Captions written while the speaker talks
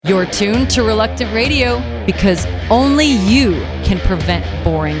You're tuned to Reluctant Radio because only you can prevent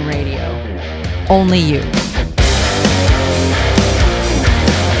boring radio. Only you.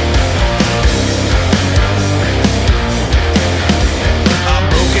 I'm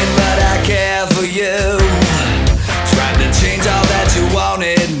broken, but I care for you. Trying to change all that you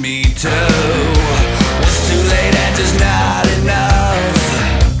wanted me to. Was too late and just not enough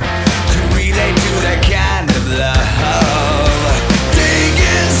to relate to that kind of love.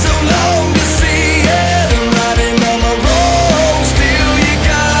 Taking so long to see it, running on my road, still you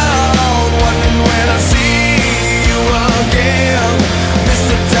gone. Wondering when I see you again.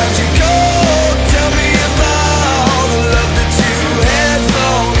 Mr. Times you called, tell me about the love that you had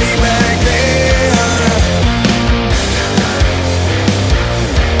for me back then.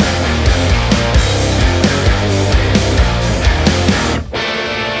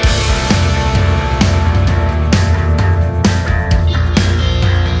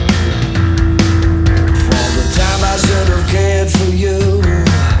 All the time I should have cared for you,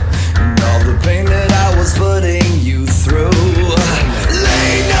 and all the pain that I was putting you through.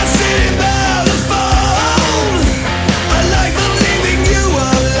 Late night sitting by the phone, I like leaving you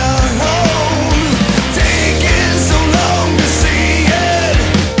alone. Taking so long to see it,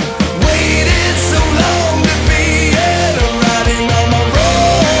 waited so long to be it. Riding on my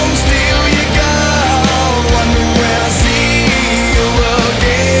road, still you gone. Wondering when I see you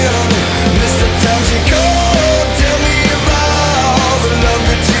again. Mr. Times you called, tell me about the love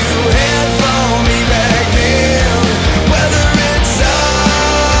that you had for me back then. Whether it's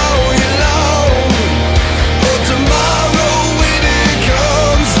all you long or tomorrow when it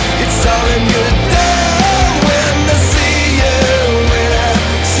comes, it's all in good time when I see you, when I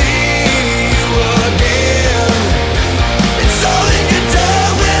see you again. It's all in good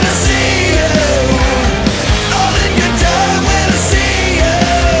time when I see you, all in good time when I see you,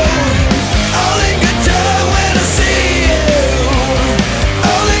 all in good time when I see you,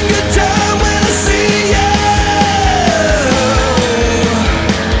 all in good time when I see you.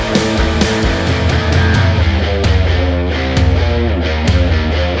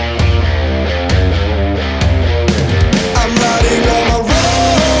 I'm riding on my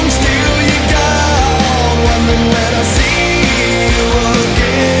road, still you gone. Wondering when I see you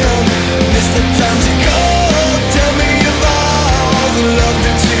again. Mr. Times you called, tell me about the love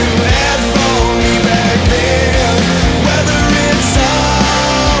that you had for me back then. Whether it's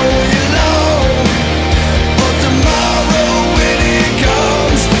all you long or tomorrow when it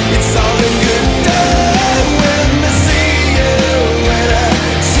comes, it's all in good time when I see you, when I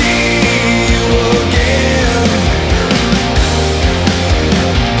see you again.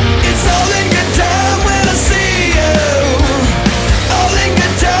 It's all in good time when I see you, all in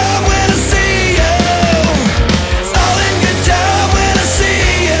good time when I see you, all in good time when I see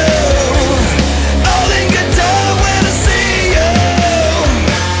you, all in good time when I see you.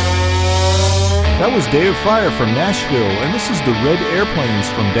 That was Day of Fire from Nashville, and this is the Red Airplanes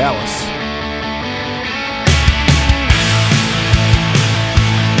from Dallas.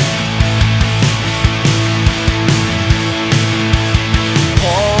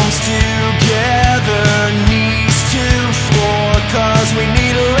 Palms together, knees to floor, 'cause we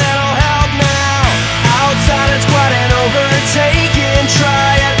need a little help now. Outside it's quite an overtaking.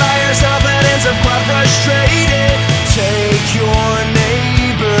 Try it by yourself and ends up quite frustrated. Take your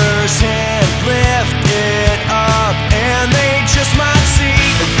neighbor's hand, lift it up, and they just might see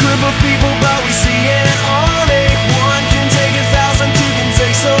a group of people, but we see an army. One can take 1,000, two can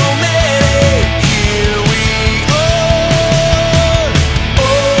take so many. Here we are.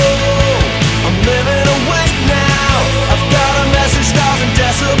 Oh, I'm living awake now. I've got a message, 1,000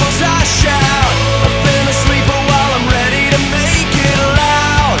 decibels I shout. I've been asleep a while, I'm ready to make it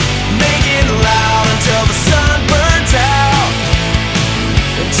loud until the sun burns out.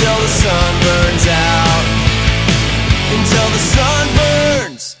 Until the sun burns out. Until the sun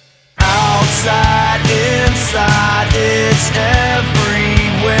burns. Outside, inside, it's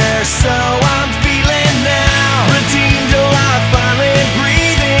everywhere. So I'm feeling now, redeemed, alive, finally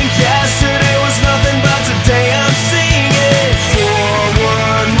breathing. Yesterday was nothing, but today I'm singing.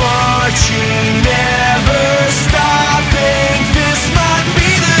 Forward marching, never stopping. This might be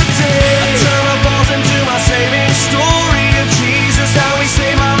the day. I turn my balls into my saving story of Jesus, how he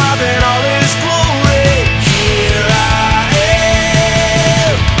saved my life in all his glory. Here I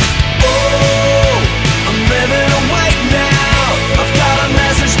am. Oh, I'm living awake now. I've got a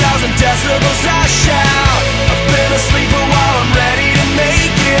message, 1,000 decibels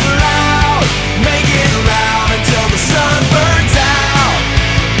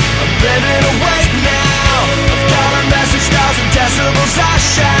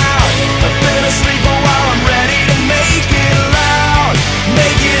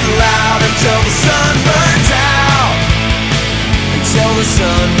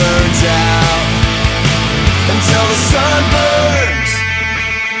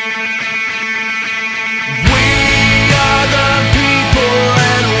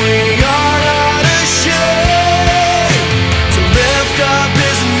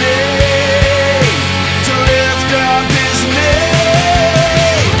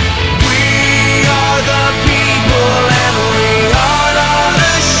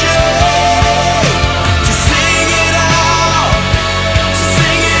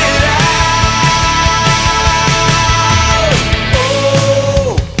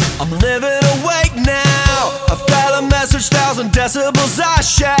message, 1,000 decibels I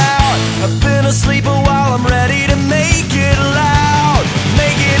shout. I've been asleep a while, I'm ready to make it loud.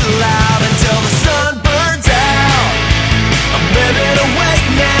 Make it loud until the sun burns out. I'm living awake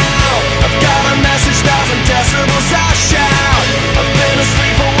now. I've got a message, 1,000 decibels I shout. I've been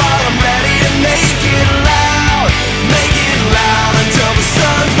asleep a while, I'm ready to make it loud. Make it loud until the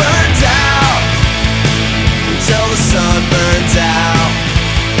sun burns out. Until the sun burns out.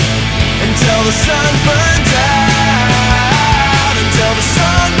 Until the sun burns out. Until the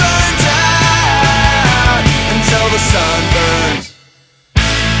sun burns out. Until the sun burns.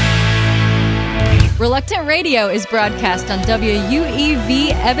 Reluctant Radio is broadcast on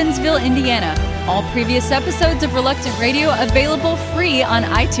WUEV Evansville, Indiana. All previous episodes of Reluctant Radio available free on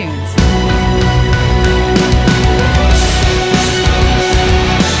iTunes.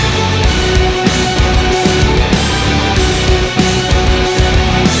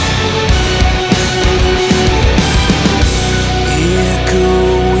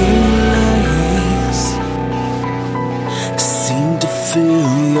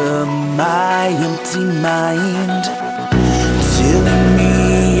 My empty mind telling me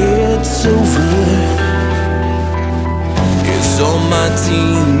it's over. As all my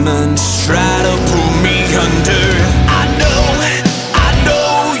demons try to pull me under. I know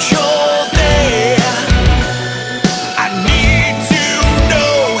you're there. I need to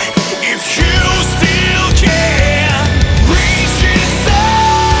know if you still care. Reach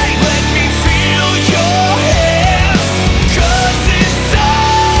inside, let me feel your hands. 'Cause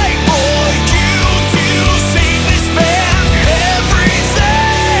inside, boy, you do save this man.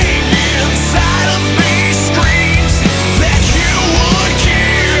 Everything inside of me screams that you would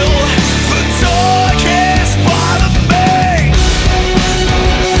kill the darkest part of me.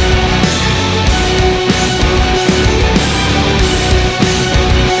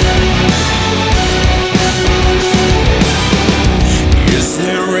 Is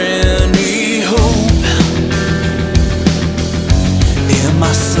there any hope? Am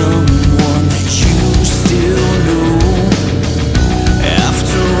I someone that you still know?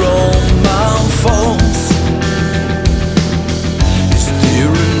 After all my faults, is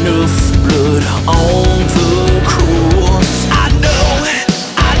there enough blood on the cross? I know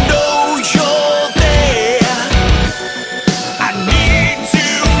you're there. I need to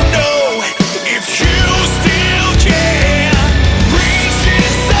know if you still care. Reach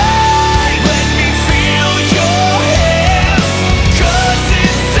inside, let me feel your hands. 'Cause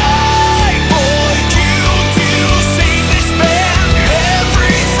inside, boy, you do save this man.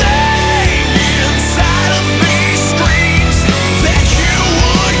 Everything inside of me screams that you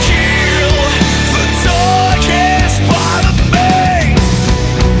would kill the darkest part of me.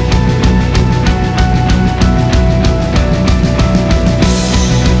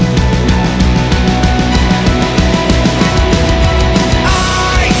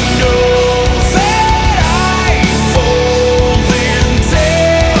 I know that I've fallen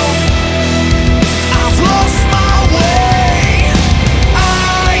down. I've lost my way.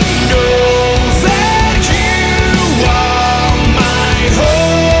 I know that you are my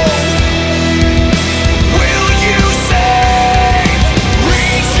hope. Will you say,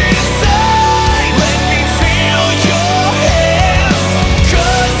 reach inside, let me feel your hands.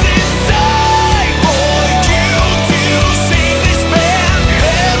 'Cause inside, boy, you do save this man.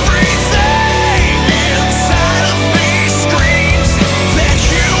 Everything inside of me screams that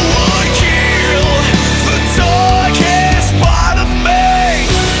you would kill the darkest part of me.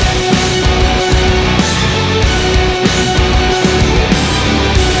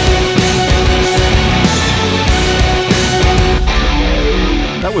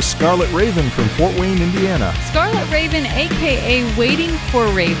 That was Scarlet Raven from Fort Wayne, Indiana. Scarlet Raven, aka Waiting for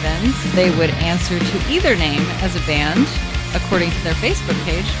Ravens. They would answer to either name as a band, according to their Facebook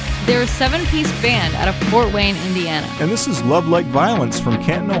page. They're a 7-piece band out of Fort Wayne, Indiana. And this is Love Like Violence from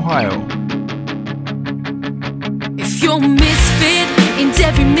Canton, Ohio. If you're misfit in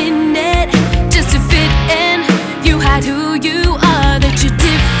every minute just to fit in, you hide who you are, that you're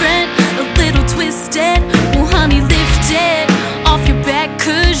different, a little twisted. Well, honey, lift it off your back,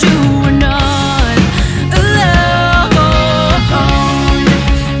 'cause you are not alone,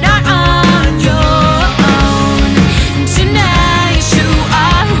 not on your own. Tonight you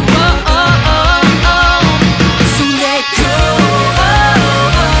are so let go.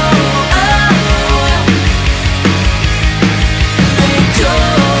 Let go.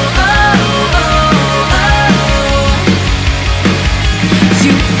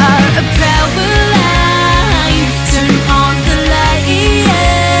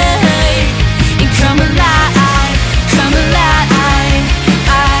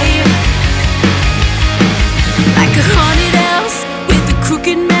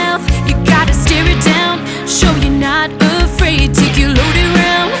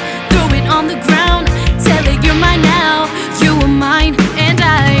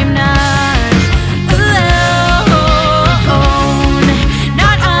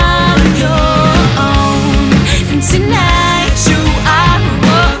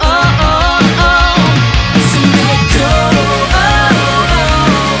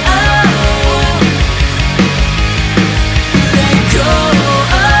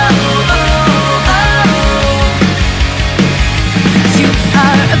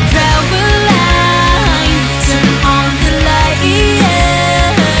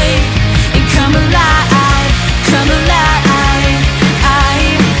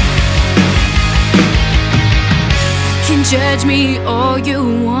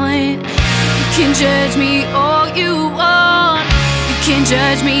 judge me all you want. You can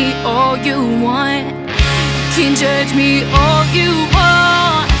judge me all you want. You can judge me all you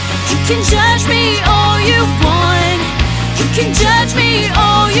want. You can judge me all you want. You can judge me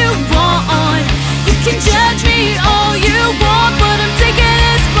all you want. You can judge me all you want, but I'm taking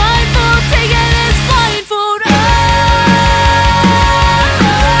this blindfold, taking this blindfold off.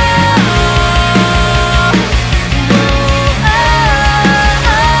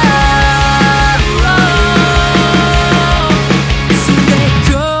 So let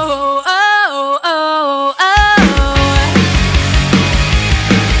go.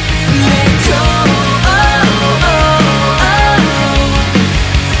 Let go.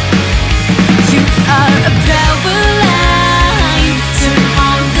 You are a power line. Turn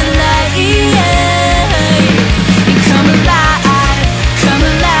on the light and come alive, come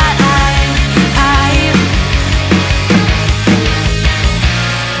alive.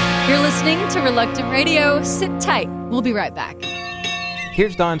 You're listening to Reluctant Radio. Sit tight. We'll be right back.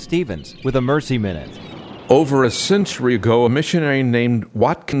 Here's Don Stevens with a Mercy Minute. Over a century ago, a missionary named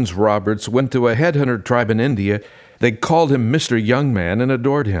Watkins Roberts went to a headhunter tribe in India. They called him Mr. Youngman and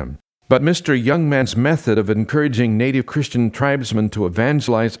adored him. But Mr. Youngman's method of encouraging native Christian tribesmen to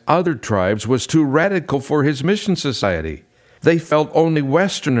evangelize other tribes was too radical for his mission society. They felt only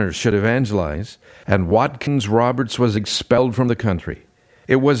Westerners should evangelize, and Watkins Roberts was expelled from the country.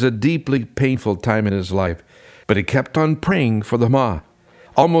 It was a deeply painful time in his life, but he kept on praying for the Ma.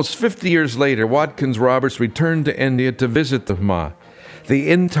 Almost 50 years later, Watkins Roberts returned to India to visit the Ma. The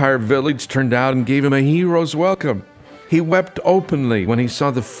entire village turned out and gave him a hero's welcome. He wept openly when he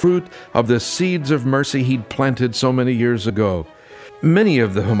saw the fruit of the seeds of mercy he'd planted so many years ago. Many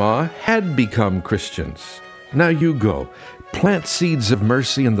of the Hema had become Christians. Now you go, plant seeds of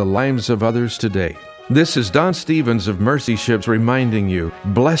mercy in the lives of others today. This is Don Stevens of Mercy Ships reminding you,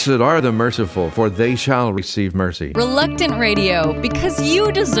 blessed are the merciful, for they shall receive mercy. Reluctant Radio, because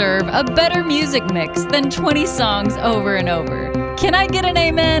you deserve a better music mix than 20 songs over and over. Can I get an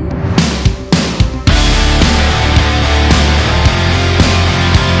amen?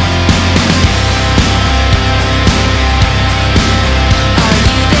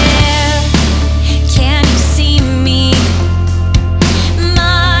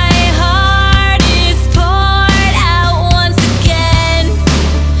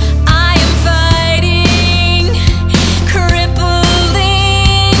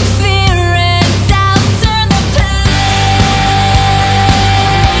 Fear and doubt turn the pain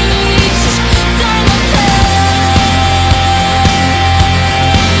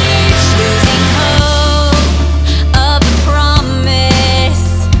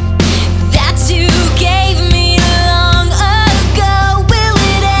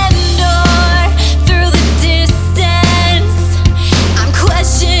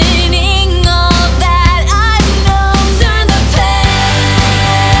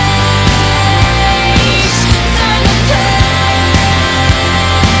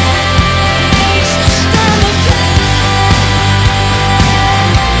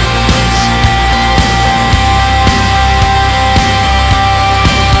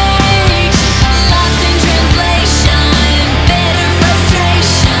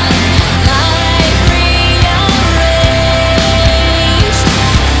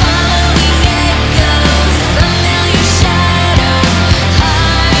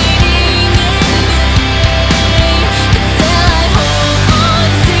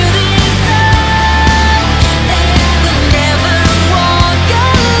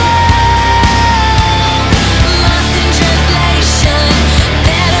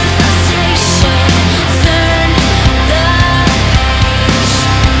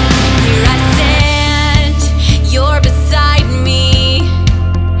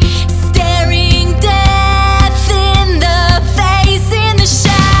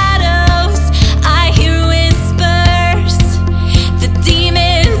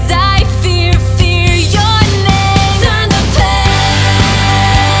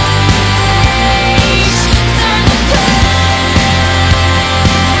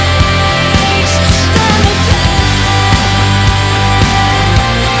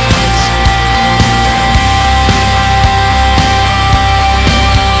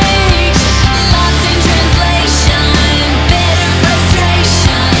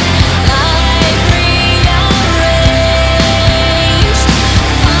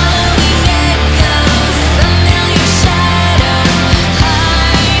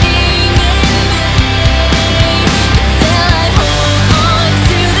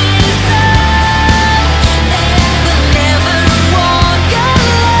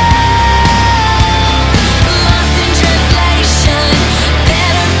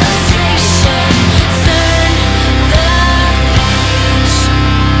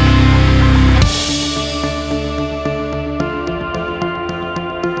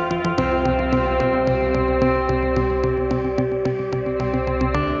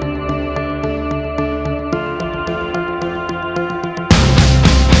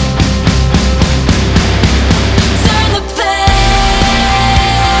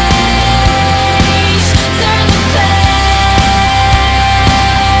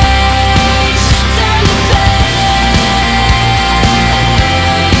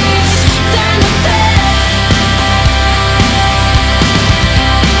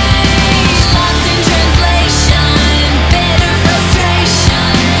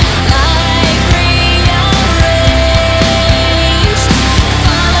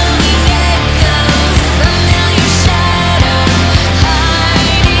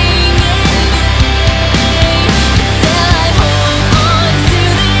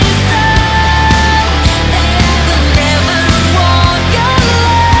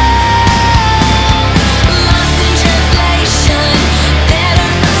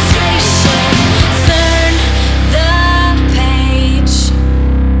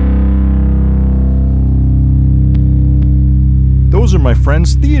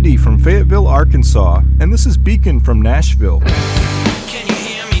friends Theody from Fayetteville, Arkansas, and this is Beacon from Nashville. Can you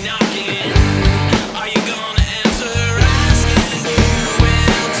hear me knocking? Are you gonna answer? Asking you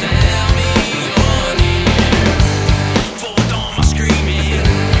will tell me you're near. For with all my screaming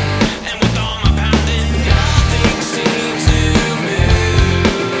and with all my pounding, nothing seems to move.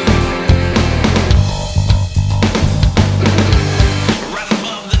 Right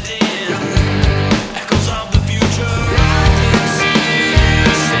above the din, echoes of the future. I can see you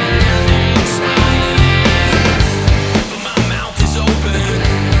standing, smiling, but my mouth is open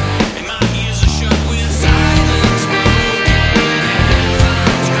and my ears are shut with silence broken as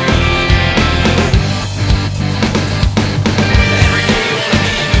I'm screaming. Every day I wanna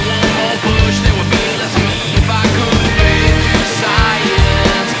give you one more push. There would be less of me if I could fade through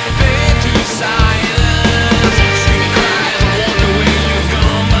silence, fade through silence. Screaming cries, I wonder where you've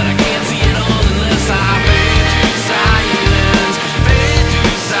gone, but I can't see it all unless I fade through silence, fade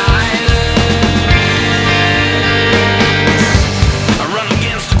through silence. I run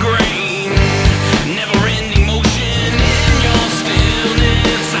against the grain, never-ending motion in your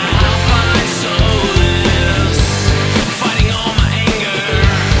stillness. I'll find solace, fighting all my anger,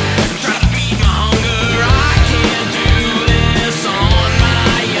 try to feed my hunger. I can't do this on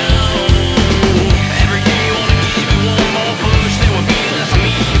my own. Every day I wanna give you one more push. There would be less of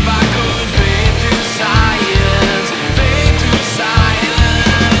me if I could fade through silence, fade through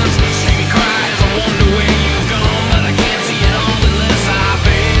silence. Screaming cries, I wonder where you've gone, but I can't see it all unless I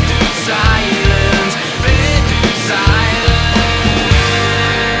fade through silence, fade through silence.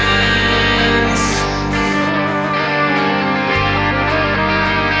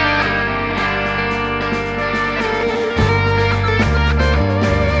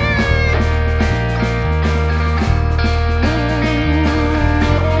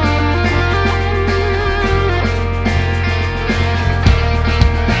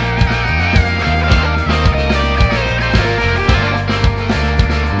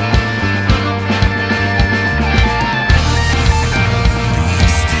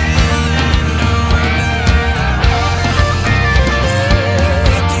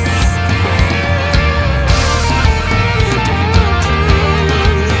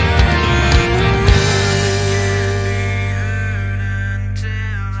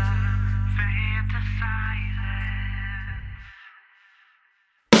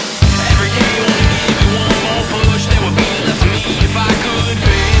 Every day I wanna give you one more push. There would be less of me if I could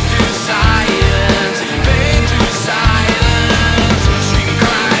fade through silence, fade through silence. Screaming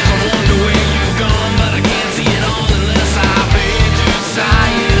cries, I wonder where you've gone, but I can't see it all unless I fade through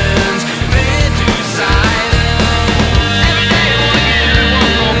silence, fade through silence. Every day I wanna give you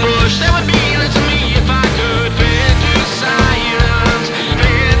one more push. There would be less of me if I could fade through silence,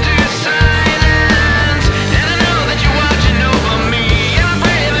 fade through silence. And I know that you're watching over me, and I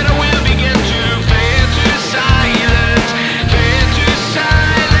pray that I will begin to fade through silence, fade through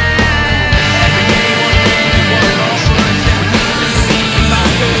silence. Every day I wanna give you one more push. There would be less of me if I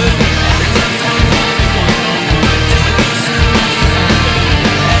could. Every day I wanna give you one more push. There would be less of me if I could.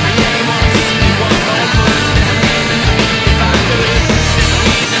 Every day I wanna give you one more push. There would be less of me if I could. There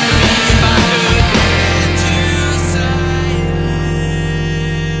would be less of me if I could. Fade through silence.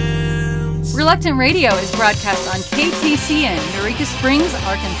 Reluctant Radio is broadcast on KTCN, Eureka Springs,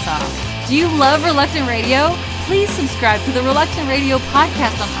 Arkansas. Do you love Reluctant Radio? Please subscribe to the Reluctant Radio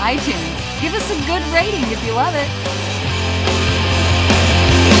podcast on iTunes. Give us a good rating if you love it.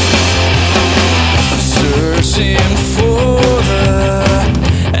 Searching for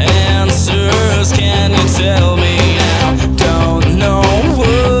the answers. Can you tell me now? Don't know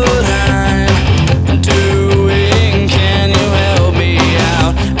what I'm doing. Can you help me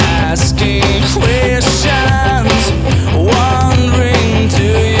out? Asking questions, wondering, do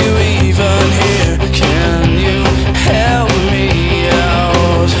you even hear? Can you help me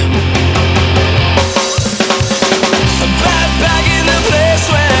out? Back in the place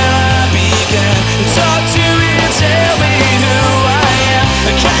where I began. Talk to me, tell me who I am.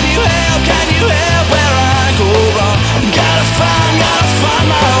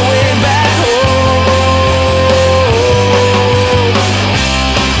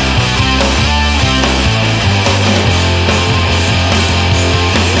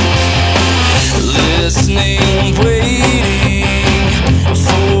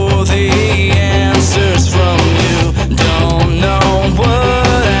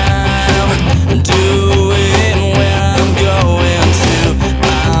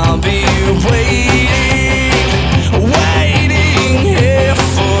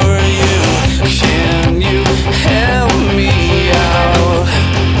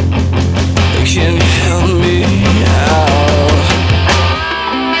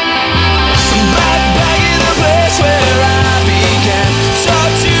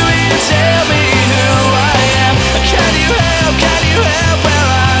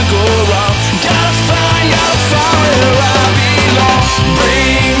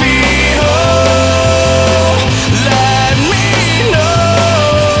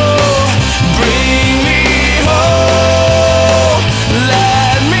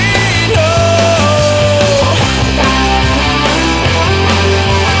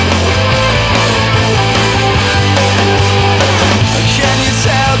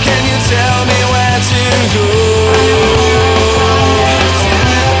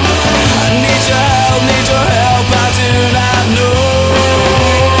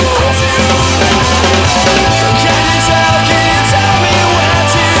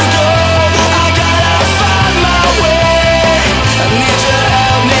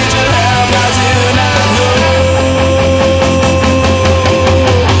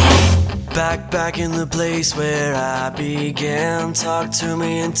 back in the place where I began. Talk to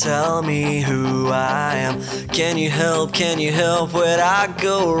me and tell me who I am. Can you help where I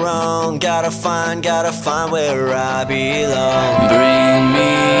go wrong? Gotta find where I belong. Bring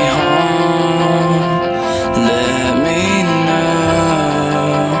me home, let me know.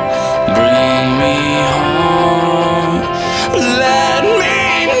 Bring me home, let me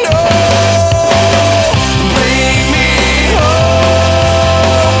know. Bring me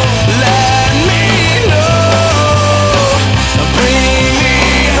home, let me know. Bring me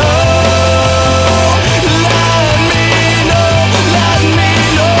home, let me know. Let me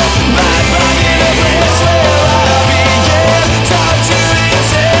know. Back in the place where I began. Talk to me,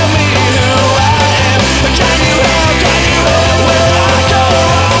 tell me who I am. Can you help where I go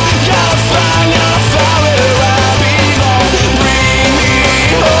wrong? Gotta find where I belong. Bring me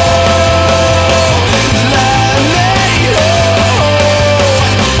home, let me know.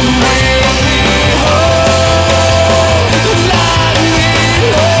 Bring me home, let me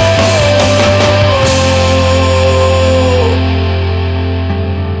know.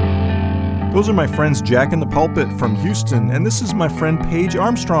 Those are my friends Jack in the Pulpit from Houston, and this is my friend Paige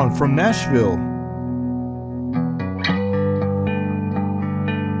Armstrong from Nashville.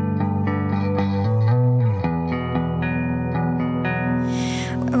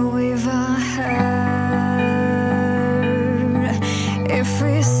 We've all heard, if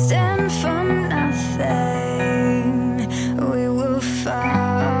we stand for nothing, we will fall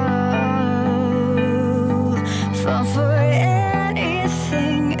for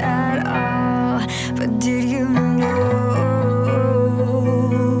anything at all. But did you know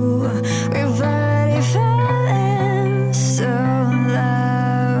we've already fallen so low?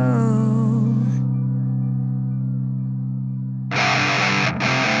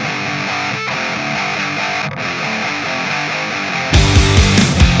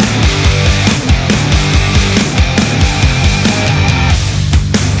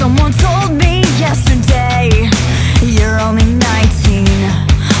 Someone told me yesterday you're only 19.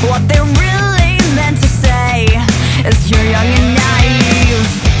 What they really meant to say is you're young and naive.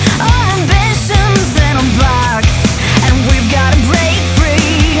 Our ambitions in a box, and we've gotta break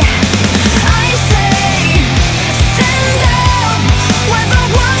free. I say, stand up when the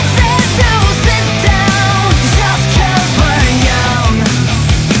world says to sit down, just 'cause we're young.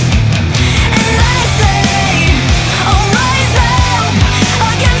 And I say, oh, rise up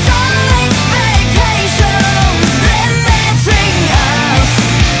against all expectations limiting us.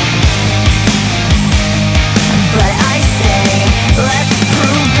 But I say, let's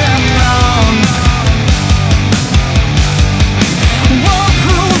prove them wrong. We'll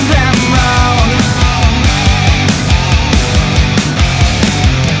prove them wrong.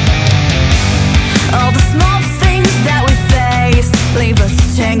 All the small things that we face leave us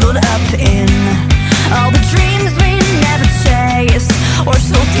tangled up in all the dreams we never chased, or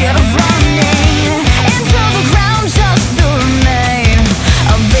so scared of running into the ground just to remain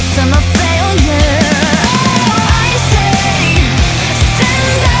a victim of failure. I say,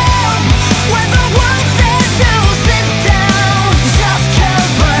 stand up when the world says to sit down, just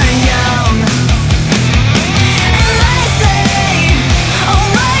 'cause we're young. And I say, oh,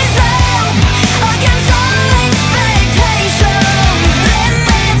 rise up against all expectations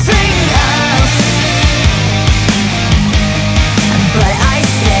limiting us. But I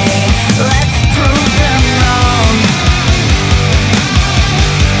say, let's prove them wrong.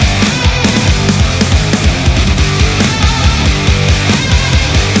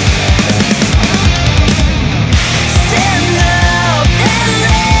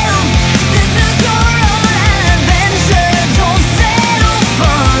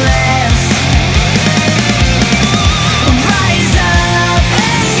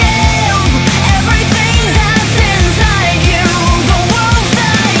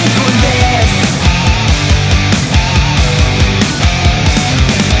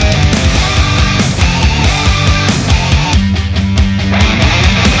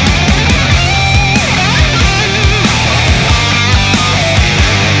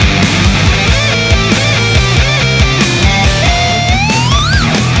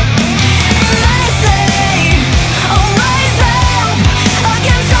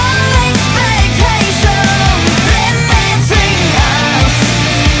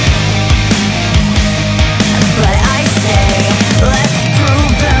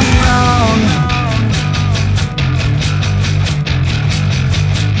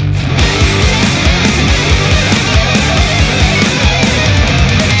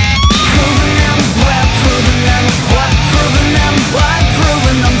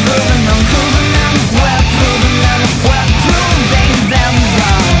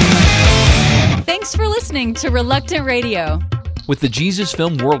 Thanks for listening to Reluctant Radio. With the Jesus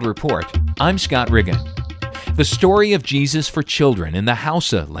Film World Report, I'm Scott Riggin. The story of Jesus for children in the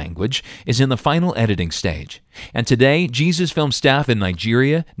Hausa language is in the final editing stage. And today, Jesus Film staff in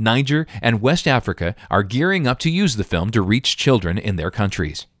Nigeria, Niger, and West Africa are gearing up to use the film to reach children in their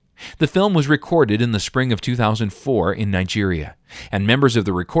countries. The film was recorded in the spring of 2004 in Nigeria, and members of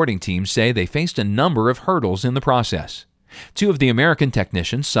the recording team say they faced a number of hurdles in the process. 2 of the American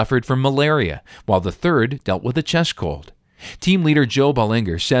technicians suffered from malaria, while the third dealt with a chest cold. Team leader Joe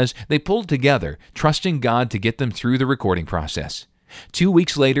Ballinger says they pulled together, trusting God to get them through the recording process. 2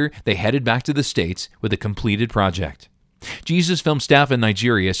 weeks later, they headed back to the States with a completed project. Jesus Film staff in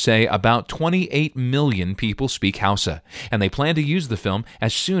Nigeria say about 28 million people speak Hausa, and they plan to use the film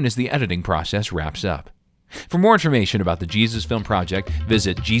as soon as the editing process wraps up. For more information about the Jesus Film Project,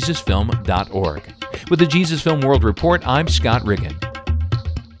 visit JesusFilm.org. With the Jesus Film World Report, I'm Scott Riggin.